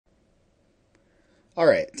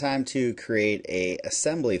Alright, time to create a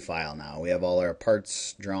assembly file now. We have all our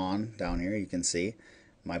parts drawn down here. You can see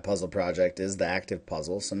my puzzle project is the active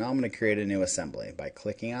puzzle. So now I'm going to create a new assembly. By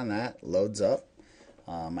clicking on that, loads up.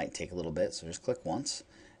 Might take a little bit, so just click once.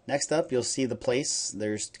 Next up, you'll see the place.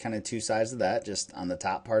 There's kind of two sides of that. Just on the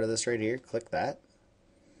top part of this right here, click that.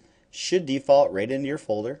 Should default right into your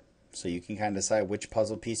folder, so you can kind of decide which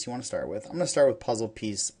puzzle piece you want to start with. I'm going to start with puzzle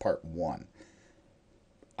piece part 1.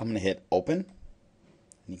 I'm going to hit open.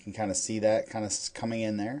 You can kind of see that kind of coming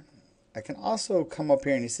in there. I can also come up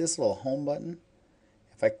here and you see this little home button.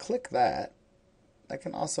 If I click that, that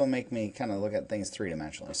can also make me kind of look at things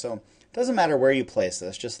three-dimensionally. So it doesn't matter where you place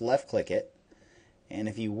this, just left click it. And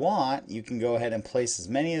if you want, you can go ahead and place as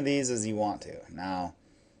many of these as you want to. Now,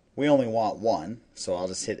 we only want one, so I'll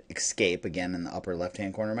just hit escape again in the upper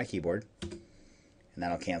left-hand corner of my keyboard. And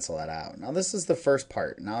that'll cancel that out. Now this is the first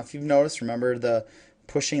part. Now if you've noticed, remember the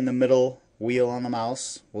pushing the middle wheel on the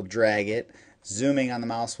mouse will drag it. Zooming on the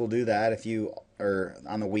mouse will do that. If you are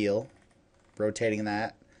on the wheel, rotating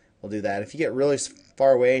that will do that. If you get really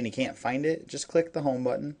far away and you can't find it, just click the home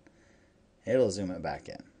button. It'll zoom it back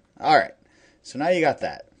in. Alright, so now you got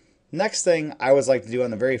that. Next thing I always like to do on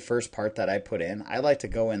the very first part that I put in, I like to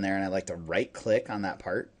go in there and I like to right click on that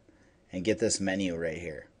part and get this menu right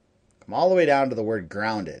here. Come all the way down to the word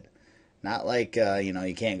grounded. Not like,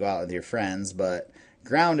 you can't go out with your friends, but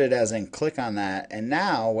grounded as in click on that. And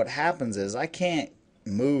now what happens is I can't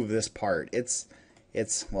move this part.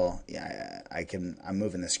 Well, yeah, I'm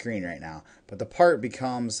moving the screen right now, but the part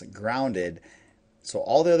becomes grounded. So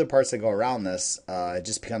all the other parts that go around this, it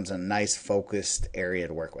just becomes a nice focused area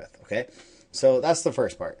to work with. Okay, so that's the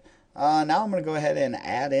first part. Now I'm going to go ahead and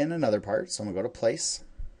add in another part. So I'm going to go to place.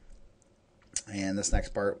 And this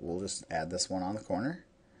next part, we'll just add this one on the corner.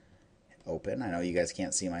 Open. I know you guys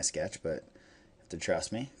can't see my sketch, but you have to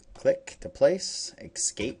trust me. Click to place,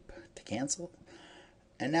 escape to cancel.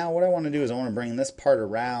 And now what I want to do is I want to bring this part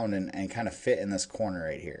around and kind of fit in this corner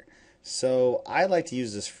right here. So I like to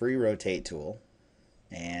use this free rotate tool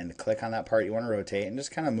and click on that part you want to rotate and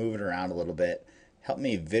just kind of move it around a little bit. Help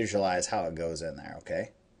me visualize how it goes in there,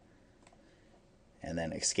 okay? And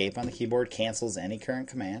then escape on the keyboard cancels any current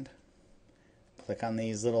command. Click on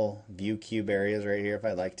these little view cube areas right here if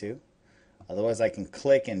I'd like to. Otherwise I can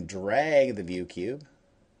click and drag the view cube.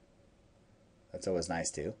 That's always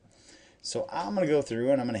nice too. So I'm going to go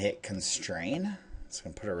through and I'm going to hit constrain. So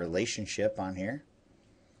I'm going to put a relationship on here.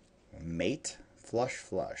 Mate, flush,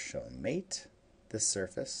 flush. So mate this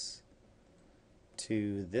surface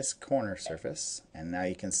to this corner surface. And now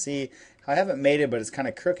you can see how I haven't made it, but it's kind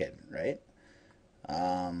of crooked, right?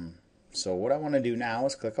 So what I want to do now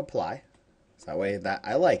is click apply. So that way that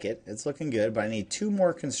I like it. It's looking good, but I need two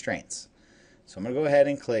more constraints. So I'm going to go ahead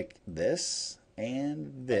and click this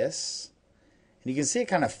and this. And you can see it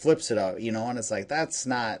kind of flips it up, and it's like that's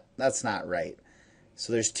not right.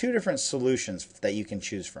 So there's two different solutions that you can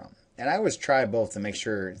choose from. And I always try both to make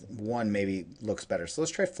sure one maybe looks better. So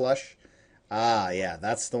let's try flush. Yeah,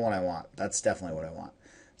 that's the one I want. That's definitely what I want.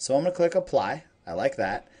 So I'm going to click apply. I like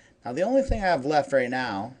that. Now the only thing I have left right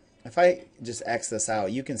now, if I just X this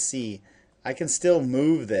out, you can see I can still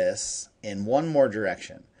move this in one more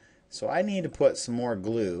direction. So I need to put some more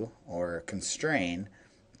glue or constrain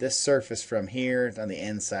this surface from here on the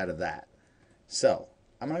inside of that. So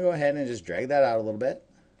I'm going to go ahead and just drag that out a little bit.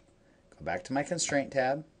 Go back to my constraint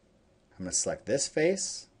tab. I'm going to select this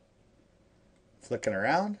face. Flicking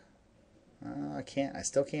around. I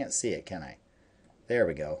still can't see it, can I? There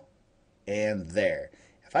we go. And there.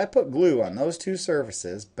 If I put glue on those two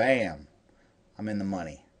surfaces, bam, I'm in the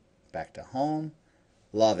money. Back to home.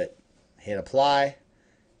 Love it. Hit apply.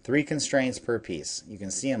 3 constraints per piece. You can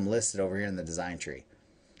see them listed over here in the design tree.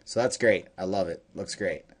 So that's great. I love it. Looks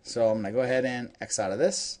great. So I'm going to go ahead and X out of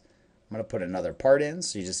this. I'm going to put another part in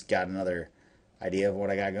so you just got another idea of what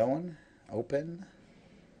I got going. Open.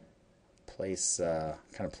 Place,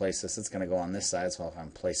 kind of place this. It's going to go on this side, so I'll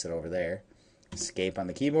place it over there. Escape on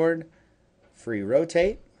the keyboard. Free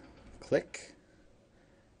rotate. Click.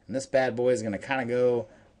 And this bad boy is going to kind of go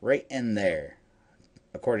right in there,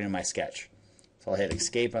 according to my sketch. So I'll hit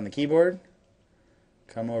escape on the keyboard.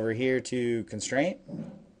 Come over here to constraint.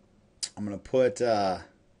 I'm going to put,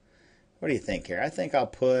 what do you think here? I think I'll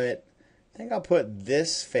put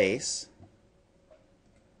this face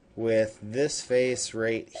with this face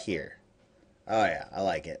right here. Oh yeah, I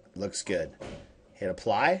like it. Looks good. Hit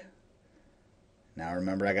apply. Now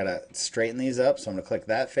remember I got to straighten these up, so I'm going to click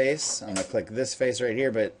that face. I'm going to click this face right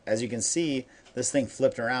here, but as you can see, this thing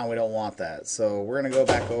flipped around. We don't want that. So we're going to go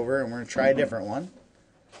back over and we're going to try a different one.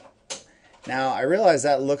 Now I realize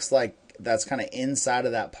that looks like that's kind of inside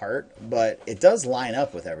of that part, but it does line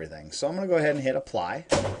up with everything. So I'm going to go ahead and hit apply,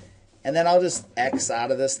 and then I'll just X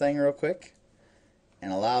out of this thing real quick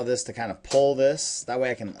and allow this to kind of pull this. That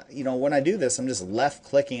way I can, you know, when I do this, I'm just left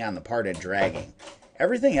clicking on the part and dragging.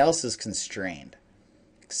 Everything else is constrained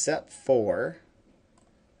except for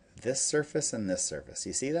this surface and this surface.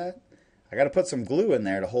 You see that? I got to put some glue in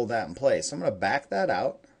there to hold that in place. So I'm going to back that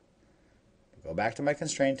out. Go back to my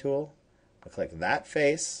constraint tool. I'll click that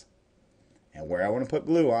face, and where I want to put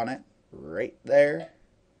glue on it, right there,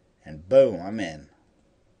 and boom, I'm in.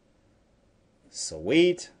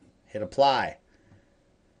 Sweet. Hit apply.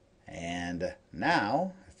 And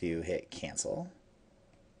now, if you hit cancel,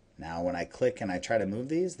 now when I click and I try to move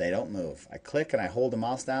these, they don't move. I click and I hold the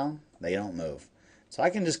mouse down, they don't move. So I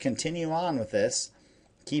can just continue on with this,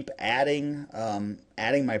 keep adding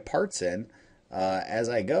my parts in as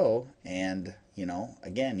I go, and you know,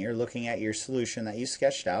 again, you're looking at your solution that you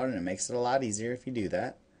sketched out, and it makes it a lot easier if you do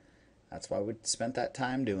that. That's why we spent that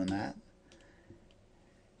time doing that.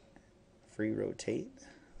 Free rotate,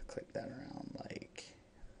 click that around like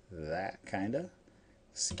that, kinda.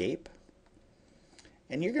 Escape.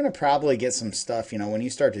 And you're gonna probably get some stuff, you know, when you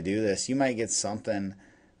start to do this, you might get something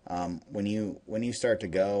when you start to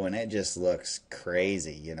go and it just looks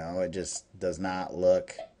crazy, you know, it just does not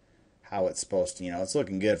look how it's supposed to. You know, it's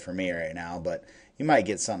looking good for me right now, but you might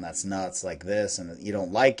get something that's nuts like this and you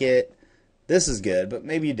don't like it. This is good, but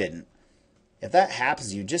maybe you didn't. If that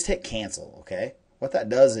happens, you just hit cancel, okay? What that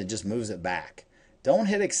does, it just moves it back. Don't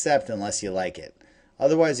hit accept unless you like it.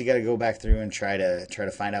 Otherwise, you got to go back through and try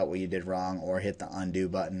to find out what you did wrong, or hit the undo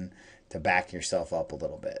button to back yourself up a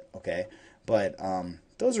little bit, okay? But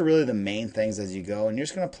those are really the main things as you go, and you're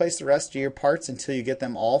just going to place the rest of your parts until you get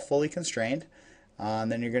them all fully constrained.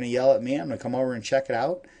 And then you're going to yell at me. I'm going to come over and check it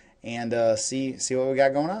out and see what we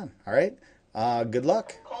got going on. All right? Good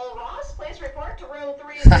luck. Cole Ross, please report to room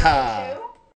 302.